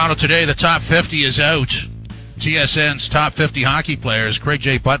Toronto today, the top 50 is out. TSN's top 50 hockey players. Craig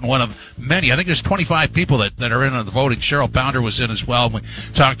J. Button, one of many. I think there's 25 people that are in on the voting. Cheryl Pounder was in as well. We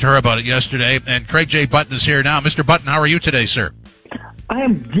talked to her about it yesterday. And Craig J. Button is here now. Mr. Button, how are you today, sir? I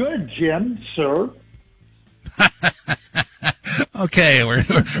am good, Jim, sir. Okay, we're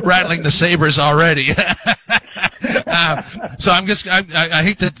rattling the sabers already. So I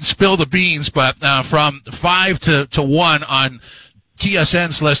hate to spill the beans, but from 5 to 1 on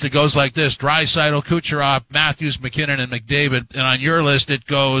TSN's list, it goes like this: Draisaitl, Kucherov, Matthews, McKinnon, and McDavid. And on your list, it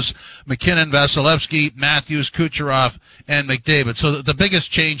goes McKinnon, Vasilevsky, Matthews, Kucherov, and McDavid. So the biggest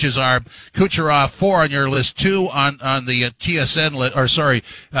changes are Kucherov 4 on your list, 2 on the TSN list, or sorry,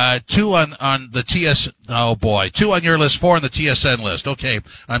 2 on the TS. Oh boy, 2 on your list, 4 on the TSN list. Okay,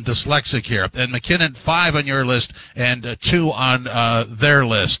 I'm dyslexic here. And McKinnon 5 on your list, and 2 on their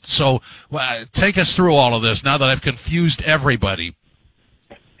list. So take us through all of this now that I've confused everybody.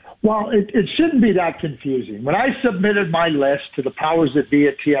 Well, it shouldn't be that confusing. When I submitted my list to the powers that be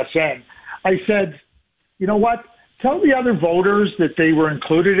at TSN, I said, you know what? Tell the other voters that they were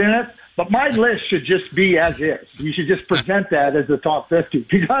included in it, but my list should just be as is. You should just present that as the top 50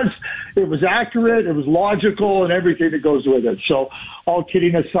 because it was accurate, it was logical, and everything that goes with it. So all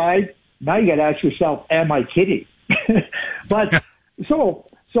kidding aside, now you got to ask yourself, am I kidding? But so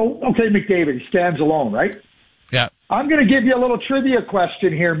okay, McDavid, he stands alone, right? Yeah. I'm going to give you a little trivia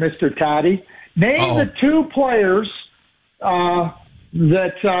question here, Mr. Toddy. Name the 2 players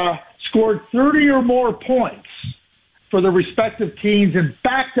that scored 30 or more points for the respective teams in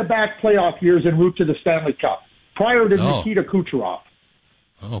back-to-back playoff years en route to the Stanley Cup prior to Nikita Kucherov.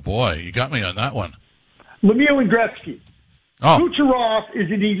 Oh, boy, you got me on that one. Lemieux and Gretzky. Oh. Kucherov is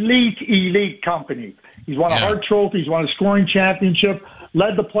an elite company. He's won a Hart Trophy. He's won a scoring championship,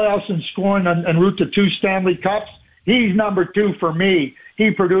 led the playoffs in scoring en route to 2 Stanley Cups. He's number 2 for me.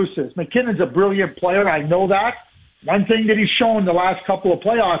 He produces. McKinnon's a brilliant player. I know that. One thing that he's shown the last couple of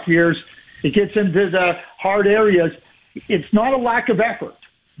playoff years, he gets into the hard areas. It's not a lack of effort,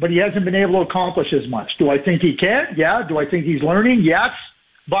 but he hasn't been able to accomplish as much. Do I think he can? Yeah. Do I think he's learning? Yes.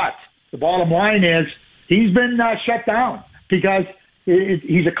 But the bottom line is he's been shut down because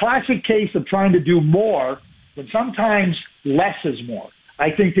he's a classic case of trying to do more when sometimes less is more. I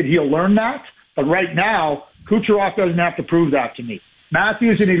think that he'll learn that, but right now, Kucherov doesn't have to prove that to me.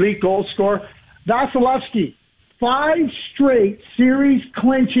 Matthews, an elite goal scorer. Vasilevsky, 5 straight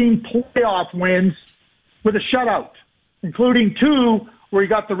series-clinching playoff wins with a shutout, including 2 where he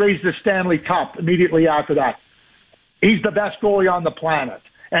got to raise the Stanley Cup immediately after that. He's the best goalie on the planet,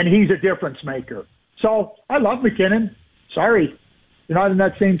 and he's a difference maker. So I love McKinnon. Sorry, you're not in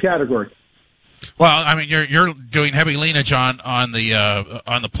that same category. Well, I mean, you're doing heavy leanage on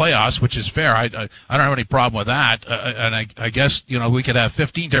the playoffs, which is fair. I don't have any problem with that. And I guess, we could have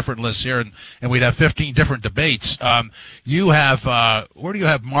 15 different lists here and we'd have 15 different debates. You have, where do you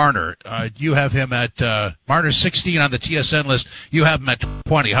have Marner? You have him at, Marner's 16 on the TSN list. You have him at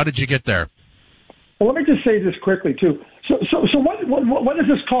 20. How did you get there? Well, let me just say this quickly too. So what is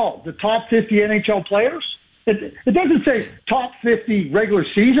this called? The top 50 NHL players? It doesn't say top 50 regular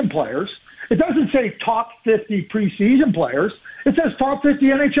season players. It doesn't say top 50 preseason players. It says top 50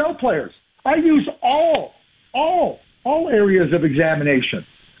 NHL players. I use all areas of examination.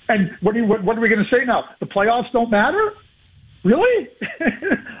 And what are we going to say now? The playoffs don't matter? Really?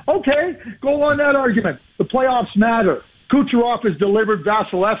 Okay, go on that argument. The playoffs matter. Kucherov has delivered.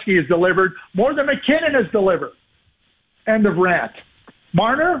 Vasilevsky has delivered more than McKinnon has delivered. End of rant.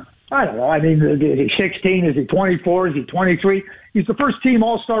 Marner? I don't know. I mean, is he 16? Is he 24? Is he 23? He's the first team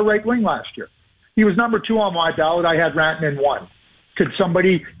all-star right wing last year. He was number 2 on my ballot. I had Rantanen 1. Could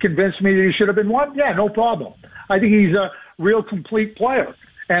somebody convince me that he should have been 1? Yeah, no problem. I think he's a real complete player,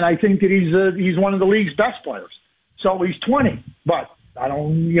 and I think that he's one of the league's best players. So he's 20, but I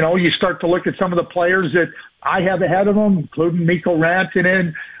don't. You start to look at some of the players that I have ahead of him, including Mikko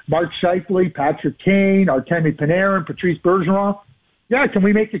Rantanen, Mark Scheifele, Patrick Kane, Artemi Panarin, Patrice Bergeron. Yeah, can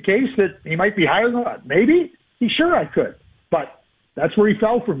we make the case that he might be higher than that? Maybe. Sure, I could. But that's where he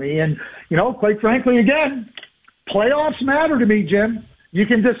fell for me. And, quite frankly, again, playoffs matter to me, Jim. You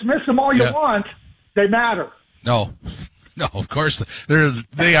can dismiss them all you want. They matter. No, of course.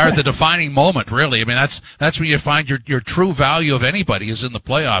 They are the defining moment, really. I mean, that's when you find your true value of anybody is in the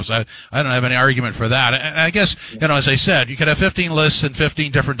playoffs. I don't have any argument for that. And I guess, as I said, you could have 15 lists and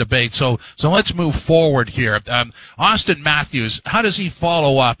 15 different debates. So let's move forward here. Austin Matthews, how does he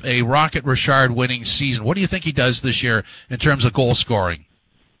follow up a Rocket Richard winning season? What do you think he does this year in terms of goal scoring?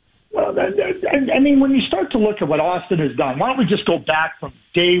 Well, I mean, when you start to look at what Austin has done, why don't we just go back from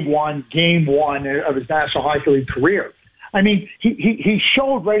day 1, game 1 of his National Hockey League career? I mean, he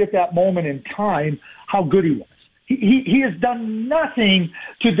showed right at that moment in time how good he was. He has done nothing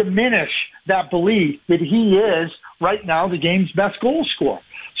to diminish that belief that he is right now the game's best goal scorer.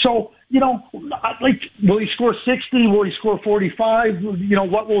 So, like, will he score 60? Will he score 45?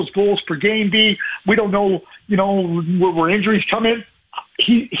 What will his goals per game be? We don't know, where injuries come in.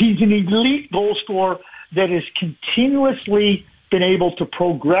 He's an elite goal scorer that has continuously been able to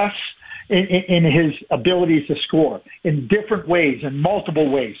progress in his ability to score in different ways, in multiple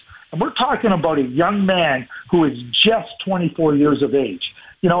ways. And we're talking about a young man who is just 24 years of age.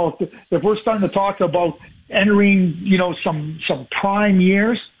 If we're starting to talk about entering, some prime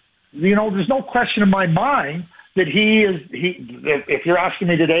years, there's no question in my mind that if you're asking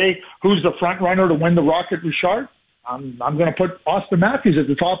me today, who's the front runner to win the Rocket Richard, I'm going to put Austin Matthews at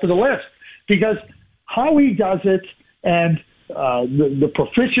the top of the list, because how he does it and the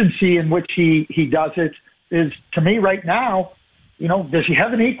proficiency in which he does it is, to me right now, does he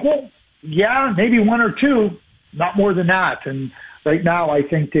have an equal? Yeah, maybe one or two, not more than that. And right now, I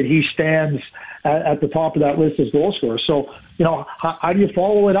think that he stands at the top of that list as goal scorer. So, how do you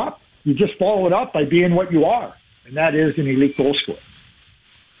follow it up? You just follow it up by being what you are, and that is an elite goal scorer.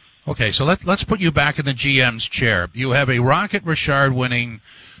 Okay, so let's put you back in the GM's chair. You have a Rocket Richard winning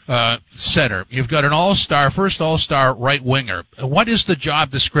center. You've got an first all-star right winger. What is the job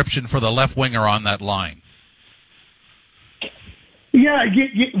description for the left winger on that line? Yeah,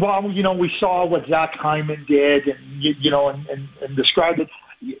 well, we saw what Zach Hyman did, and described it.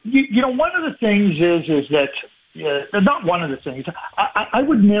 One of the things is that not one of the things. I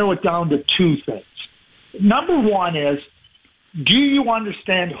would narrow it down to two things. Number one is, do you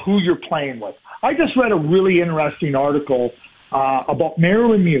understand who you're playing with? I just read a really interesting article about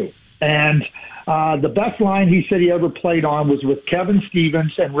Mario Lemieux, and the best line he said he ever played on was with Kevin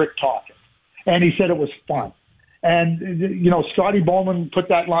Stevens and Rick Tocchet, and he said it was fun. And, Scotty Bowman put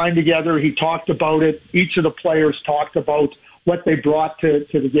that line together. He talked about it. Each of the players talked about what they brought to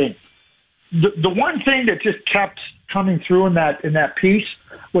the game. The one thing that just kept coming through in that piece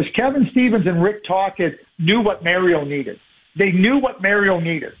was Kevin Stevens and Rick Tocchet knew what Mario needed. They knew what Mario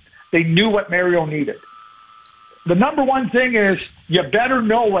needed. They knew what Mario needed. The number one thing is you better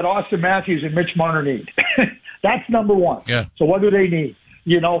know what Austin Matthews and Mitch Marner need. That's number one. Yeah. So what do they need?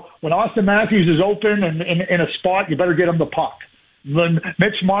 When Austin Matthews is open and in a spot, you better get him the puck. When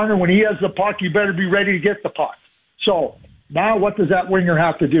Mitch Marner, when he has the puck, you better be ready to get the puck. So now what does that winger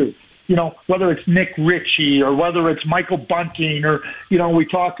have to do? Whether it's Nick Ritchie or whether it's Michael Bunting or, we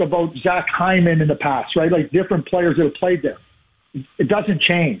talk about Zach Hyman in the past, right? Like different players that have played there. It doesn't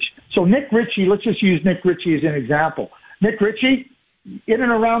change. So Nick Ritchie, let's just use Nick Ritchie as an example. Nick Ritchie, in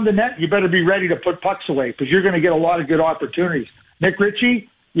and around the net, you better be ready to put pucks away because you're going to get a lot of good opportunities. Nick Ritchie,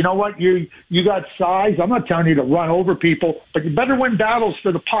 you know what? You got size. I'm not telling you to run over people, but you better win battles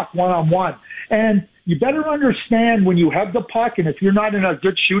for the puck one-on-one. And you better understand when you have the puck, and if you're not in a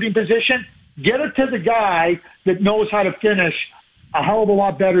good shooting position, get it to the guy that knows how to finish a hell of a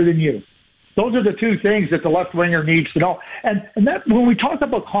lot better than you. Those are the two things that the left winger needs to know. And that when we talk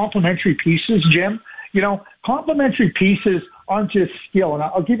about complementary pieces, Jim, complementary pieces aren't just skill. And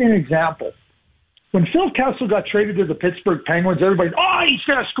I'll give you an example. When Phil Kessel got traded to the Pittsburgh Penguins, everybody, he's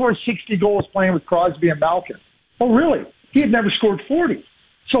going to score 60 goals playing with Crosby and Malkin. Oh, really? He had never scored 40.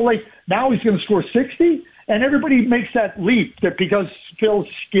 So, now he's going to score 60? And everybody makes that leap that because Phil's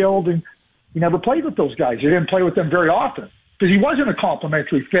skilled and he never played with those guys. He didn't play with them very often because he wasn't a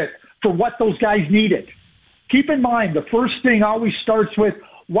complementary fit for what those guys needed. Keep in mind, the first thing always starts with,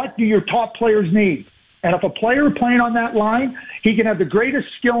 what do your top players need? And if a player playing on that line, he can have the greatest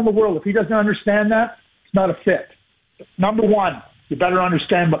skill in the world. If he doesn't understand that, it's not a fit. Number one, you better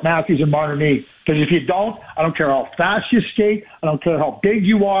understand what Matthews and Marner need. Because if you don't, I don't care how fast you skate. I don't care how big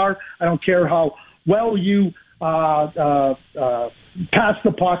you are. I don't care how well you pass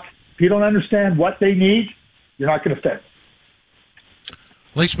the puck. If you don't understand what they need, you're not going to fit.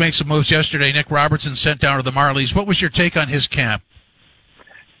 Leafs made some moves yesterday. Nick Robertson sent down to the Marlies. What was your take on his camp?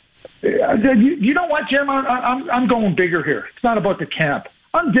 You know what, Jim? I'm going bigger here. It's not about the camp.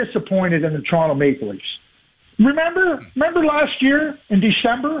 I'm disappointed in the Toronto Maple Leafs. Remember last year in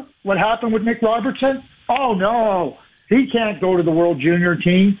December what happened with Nick Robertson? Oh, no. He can't go to the World Junior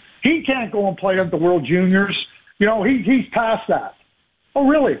team. He can't go and play at the World Juniors. He's past that. Oh,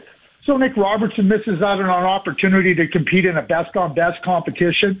 really? So Nick Robertson misses out on an opportunity to compete in a best-on-best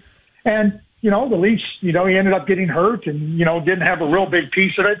competition. And, the Leafs, he ended up getting hurt and, didn't have a real big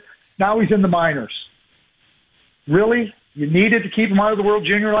piece of it. Now he's in the minors. Really? You needed to keep him out of the World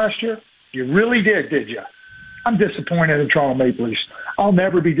Junior last year? You really did you? I'm disappointed in Toronto Maple Leafs. I'll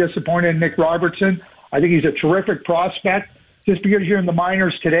never be disappointed in Nick Robertson. I think he's a terrific prospect. Just because you're in the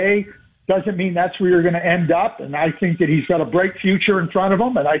minors today doesn't mean that's where you're going to end up. And I think that he's got a bright future in front of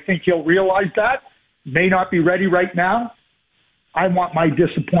him, and I think he'll realize that. May not be ready right now. I want my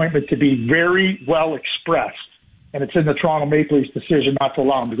disappointment to be very well expressed, and it's in the Toronto Maple Leafs' decision not to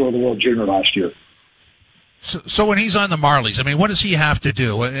allow him to go to the World Junior last year. So when he's on the Marlies, I mean, what does he have to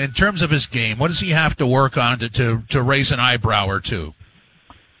do in terms of his game? What does he have to work on to raise an eyebrow or two?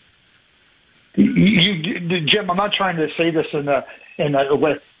 Jim, I'm not trying to say this in a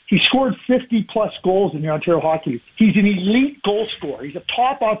way. He scored 50-plus goals in the Ontario Hockey League. He's an elite goal scorer. He's a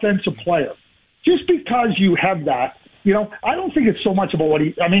top offensive player. Just because you have that, I don't think it's so much about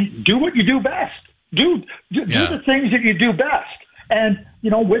do what you do best. Do the things that you do best. And,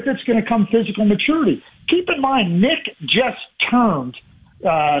 with it's going to come physical maturity. Keep in mind, Nick just turned,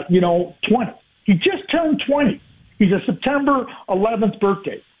 20. He just turned 20. He's a September 11th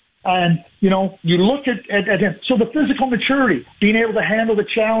birthday. And, you look at him. So the physical maturity, being able to handle the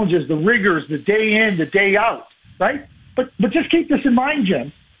challenges, the rigors, the day in, the day out, right? But just keep this in mind,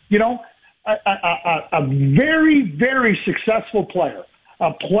 Jim. A very, very successful player,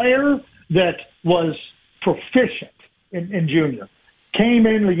 a player that was proficient in junior, came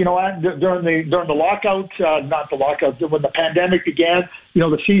in, during the lockout, not the lockout, when the pandemic began,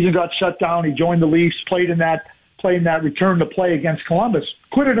 the season got shut down. He joined the Leafs, played in that return to play against Columbus,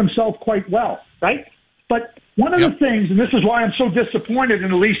 acquitted himself quite well, right? But one of the things, and this is why I'm so disappointed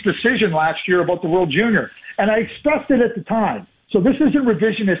in the Leafs' decision last year about the World Junior, and I expressed it at the time. So this isn't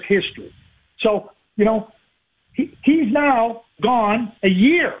revisionist history. So, he's now gone a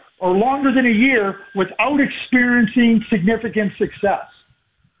year or longer than a year without experiencing significant success.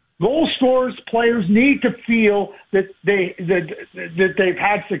 Goal scorers, players need to feel that they've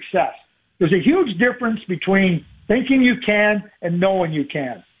had success. There's a huge difference between thinking you can and knowing you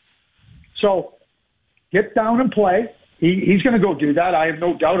can. So get down and play. He's going to go do that. I have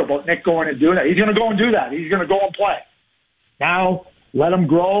no doubt about Nick going and doing that. He's going to go and do that. He's going to go and play. Now, let him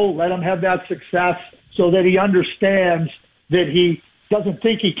grow. Let him have that success so that he understands that he doesn't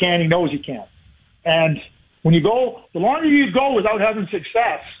think he can. He knows he can. And when you go, the longer you go without having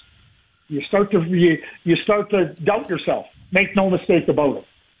success, you start to doubt yourself. Make no mistake about it.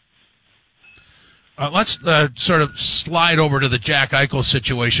 Let's sort of slide over to the Jack Eichel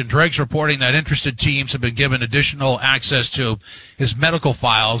situation. Dregg's reporting that interested teams have been given additional access to his medical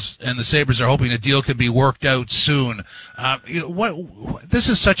files, and the Sabres are hoping a deal can be worked out soon. This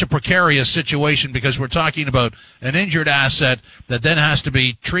is such a precarious situation because we're talking about an injured asset that then has to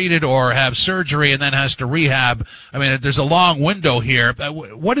be treated or have surgery and then has to rehab. I mean, there's a long window here.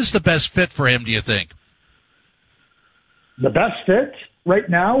 What is the best fit for him, do you think? The best fit right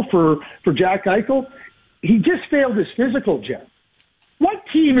now for Jack Eichel, he just failed his physical, Jim. What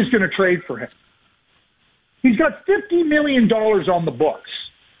team is going to trade for him? He's got $50 million on the books,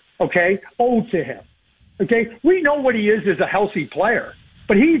 okay, owed to him. Okay, we know what he is as a healthy player,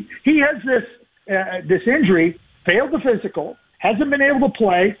 but he has this injury, failed the physical, hasn't been able to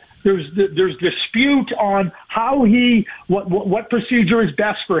play. There's dispute on how what procedure is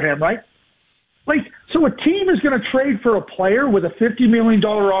best for him, right? So a team is going to trade for a player with a $50 million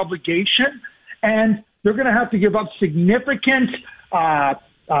obligation, and they're going to have to give up significant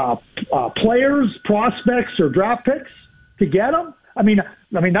players, prospects, or draft picks to get them. I mean,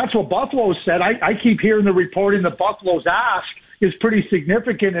 that's what Buffalo said. I keep hearing the reporting that Buffalo's ask is pretty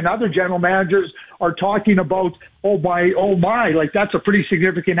significant, and other general managers are talking about, oh my, like that's a pretty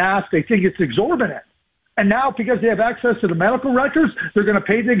significant ask. They think it's exorbitant. And now, because they have access to the medical records, they're going to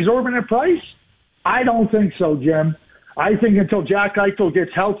pay the exorbitant price? I don't think so, Jim. I think until Jack Eichel gets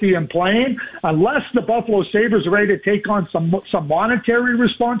healthy and playing, unless the Buffalo Sabres are ready to take on some monetary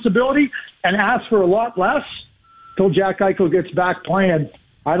responsibility and ask for a lot less, till Jack Eichel gets back playing,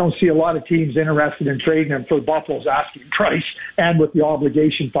 I don't see a lot of teams interested in trading him for Buffalo's asking price and with the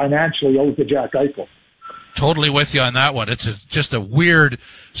obligation financially owed to Jack Eichel. Totally with you on that one. It's just a weird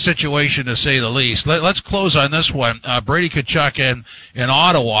situation, to say the least. Let's close on this one. Brady Tkachuk in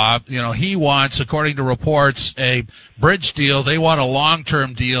Ottawa, he wants, according to reports, a bridge deal. They want a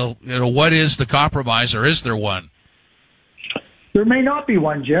long-term deal. What is the compromise, or is there one? There may not be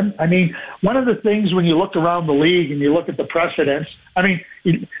one, Jim. I mean, one of the things when you look around the league and you look at the precedents, I mean,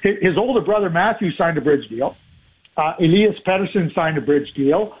 his older brother Matthew signed a bridge deal. Elias Pettersson signed a bridge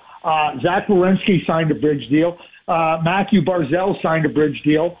deal. Zach Werenski signed a bridge deal. Matthew Barzal signed a bridge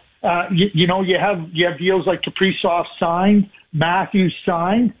deal. You have deals like Kaprizov signed, Matthews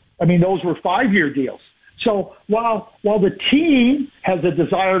signed. I mean, those were 5-year deals. So while the team has a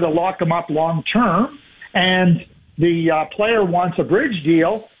desire to lock them up long term, and the player wants a bridge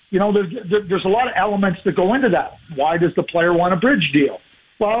deal, there's a lot of elements that go into that. Why does the player want a bridge deal?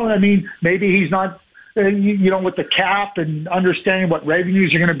 Well, I mean, maybe he's not, with the cap and understanding what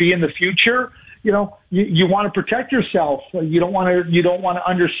revenues are going to be in the future. You want to protect yourself. You don't want to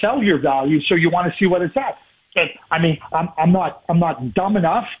undersell your value, so you want to see what it's at. But, I mean, I'm not dumb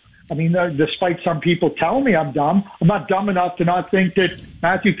enough. I mean, despite some people telling me I'm dumb, I'm not dumb enough to not think that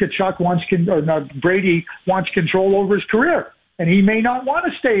Matthew Tkachuk Brady wants control over his career, and he may not want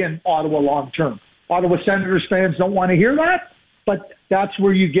to stay in Ottawa long term. Ottawa Senators fans don't want to hear that, but that's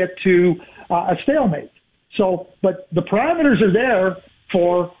where you get to a stalemate. So, but the parameters are there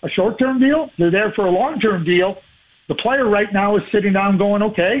for a short-term deal. They're there for a long-term deal. The player right now is sitting down going,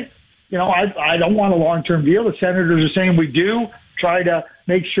 okay, I don't want a long-term deal. The Senators are saying we do. Try to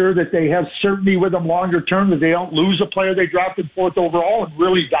make sure that they have certainty with them longer term, that they don't lose a player they drafted fourth overall and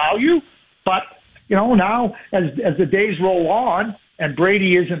really value. But, now as the days roll on and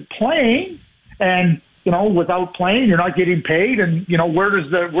Brady isn't playing and, without playing, you're not getting paid. And, where does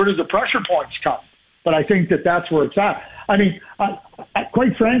the pressure points come? But I think that's where it's at. I mean,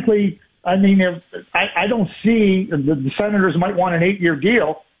 quite frankly, I don't see the Senators might want an 8-year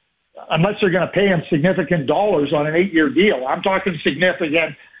deal unless they're going to pay him significant dollars on an 8-year deal. I'm talking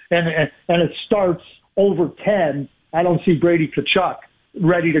significant, and it starts over 10. I don't see Brady Tkachuk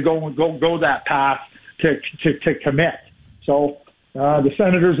ready to go that path to commit. So the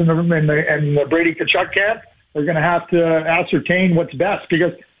Senators and the Brady Tkachuk camp are going to have to ascertain what's best,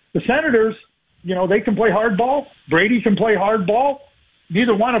 because the Senators, they can play hardball. Brady can play hardball.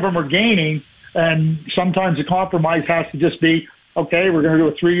 Neither one of them are gaining, and sometimes the compromise has to just be, okay, we're going to do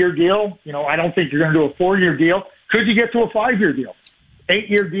a 3-year deal. I don't think you're going to do a 4-year deal. Could you get to a 5-year deal?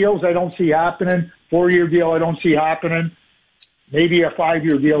 8-year deals I don't see happening. 4-year deal I don't see happening. Maybe a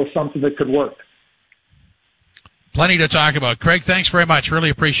 5-year deal is something that could work. Plenty to talk about. Craig, thanks very much. Really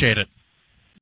appreciate it.